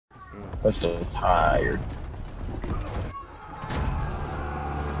I'm still tired.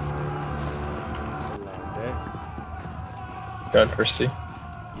 Going for C. Yeah.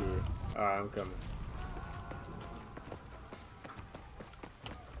 Alright, I'm coming.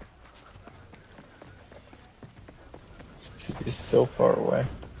 C is so far away.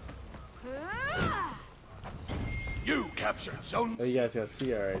 You captured zone. Oh, you guys got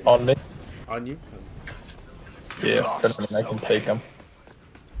C already. On me? On you? Come. Yeah, but I mean, I can take him.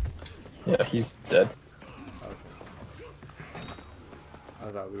 Yeah, he's dead. Okay.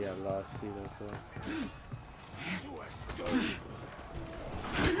 I thought we had lost C, that's why.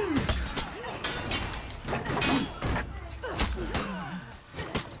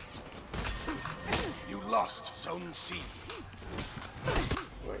 You lost zone C.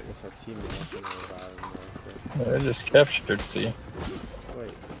 Wait, that's our teammate. I can revive him right there. I just captured C.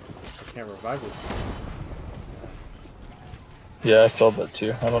 Wait, I can't revive this. Yeah, I saw that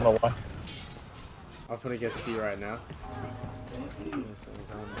too. I don't know why. I'm gonna get C right now.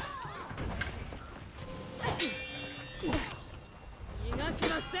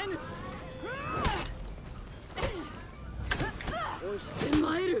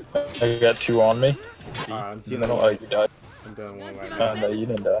 I got 2 on me. I'm I dealing don't with like you died. I'm doing one right now. No, you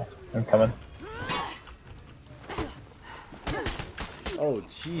didn't die. I'm coming. Oh,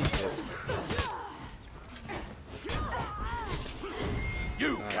 Jesus Christ.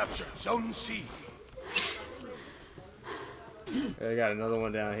 You captured zone C. I got another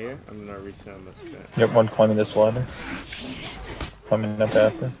one down here. I'm gonna reach down my spin. Yep, one climbing this ladder. Climbing up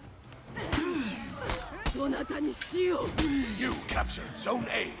after. You captured zone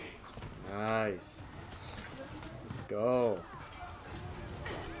A. Nice. Let's go.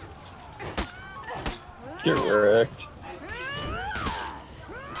 Get wrecked.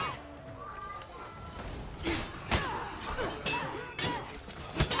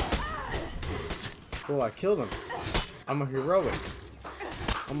 Oh, I killed him. I'm a heroic.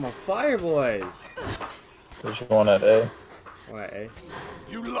 I'm on fire, boys. There's one at A. One at A.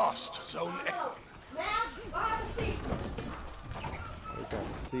 You lost zone A. We got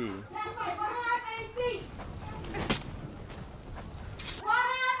C.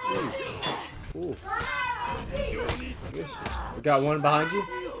 Ooh. We got one behind you.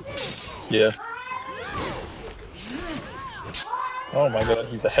 Yeah. Oh my god,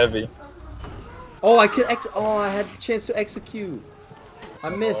 he's a heavy. Oh, I could oh, I had the chance to execute. I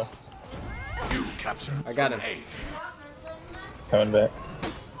missed. You captured I got him. zone A. Coming back.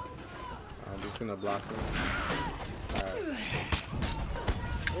 I'm just gonna block him. Alright.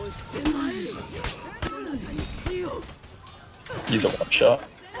 He's a one shot.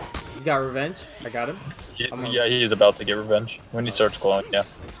 You got revenge? I got him. Yeah, he's about to get revenge. When he starts glowing, yeah.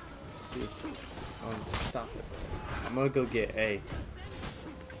 Let's see. Oh, stop it. I'm gonna go get A.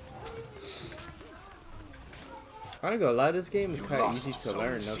 I'm gonna go lie, this game is quite easy to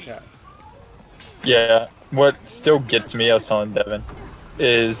learn, no cap. Yeah, what still gets me, I was telling Devin,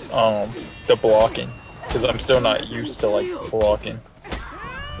 is the blocking. Because I'm still not used to like blocking.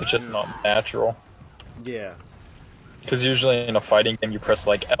 It's just not natural. Yeah. Because usually in a fighting game you press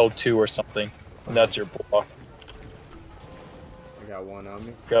like L2 or something, and that's your block. I got one on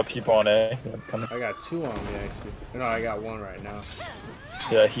me. Got people on A. Yeah, coming. I got two on me actually. No, I got one right now.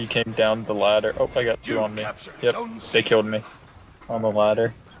 Yeah, he came down the ladder. Oh, I got 2 on me. Yep, they killed me on the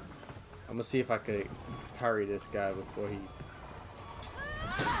ladder. I'm gonna see if I could parry this guy before he.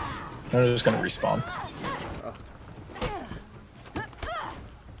 I'm just gonna respawn.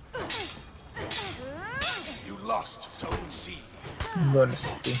 You lost zone C. I'm going to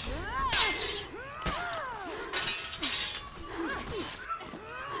see.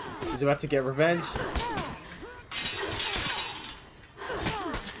 He's about to get revenge.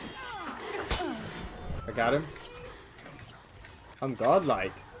 I got him. I'm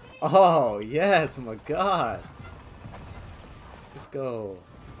godlike. Oh, yes, my god. Let's go.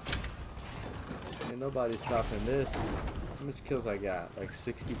 Ain't nobody stopping this. How much kills I got? Like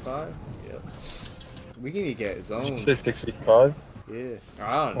 65? Yep. We need to get Did you zoned. say 65? Yeah.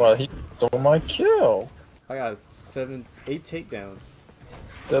 I don't know. Well, he stole my kill. I got 8 takedowns.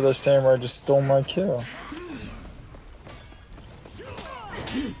 The other samurai just stole my kill.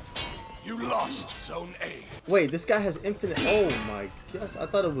 You lost zone A. Wait, this guy has infinite. Oh my gosh, I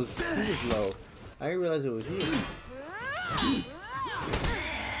thought it was he was low. I didn't realize it was you.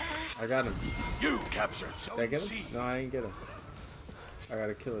 I got him. You captured Did I zone get C. him? No, I didn't get him. I got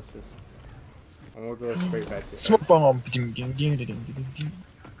a kill assist. I'm gonna go straight back to Smoke bomb.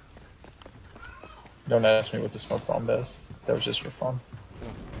 Don't ask me what the smoke bomb does. That was just for fun.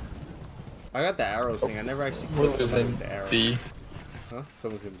 I got the arrows thing. I never actually killed What is somebody in with the arrow. B? Huh?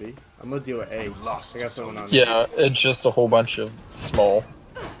 Someone's in B. I'm gonna deal with A. You lost I got someone on. Yeah, it's just a whole bunch of small.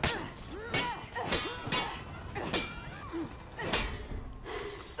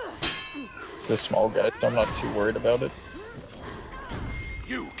 It's a small guy, so I'm not too worried about it.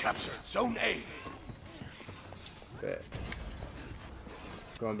 You captured Zone A. Bet.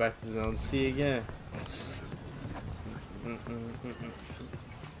 Going back to Zone C again.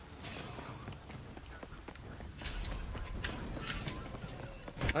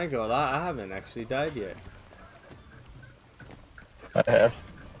 I ain't gonna lie, I haven't actually died yet. I have.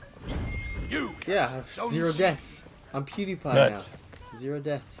 You Yeah, I have Zone 0 C. deaths. I'm PewDiePie Nice. now. 0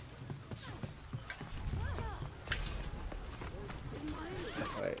 deaths.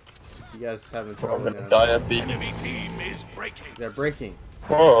 Wait, you guys having I'm trouble gonna now? die at B. Enemy team is breaking. They're breaking.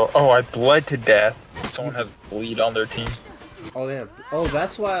 Whoa, oh, I bled to death. Someone has bleed on their team. Oh, they have. Oh,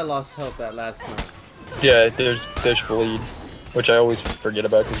 that's why I lost health that last time. Yeah, there's bleed, which I always forget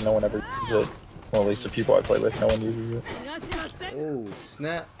about because no one ever uses it. Well, at least the people I play with, no one uses it. Oh,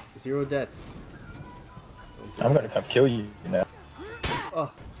 snap. 0 deaths. I'm gonna come kill you now.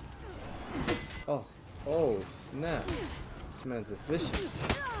 Oh. Oh. Oh, snap. This man's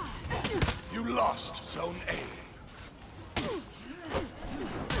efficient. You lost Zone A.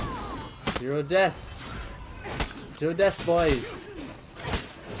 0 deaths. 0 deaths, boys.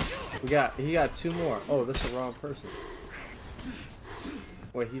 He got 2 more. Oh, that's the wrong person.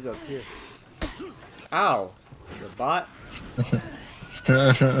 Wait, he's up here. Ow. The bot?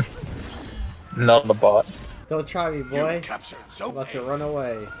 Not the bot. Don't try me, boy. You captured I'm Zone about to A. run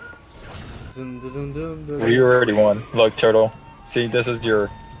away. Zoom, dum, dum, dum. We already won. Look, Turtle. See, this is your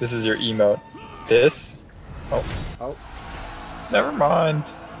emote. This? Oh, Oh, never mind.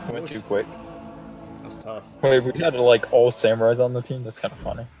 I went too quick. that's tough. Wait, we had like all samurais on the team. That's kind of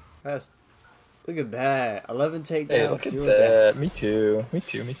funny. Look at that. 11 takedowns, Hey, look at 0 that. deaths. Me too. Me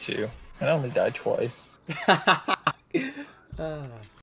too. Me too. And I only died twice. Ah.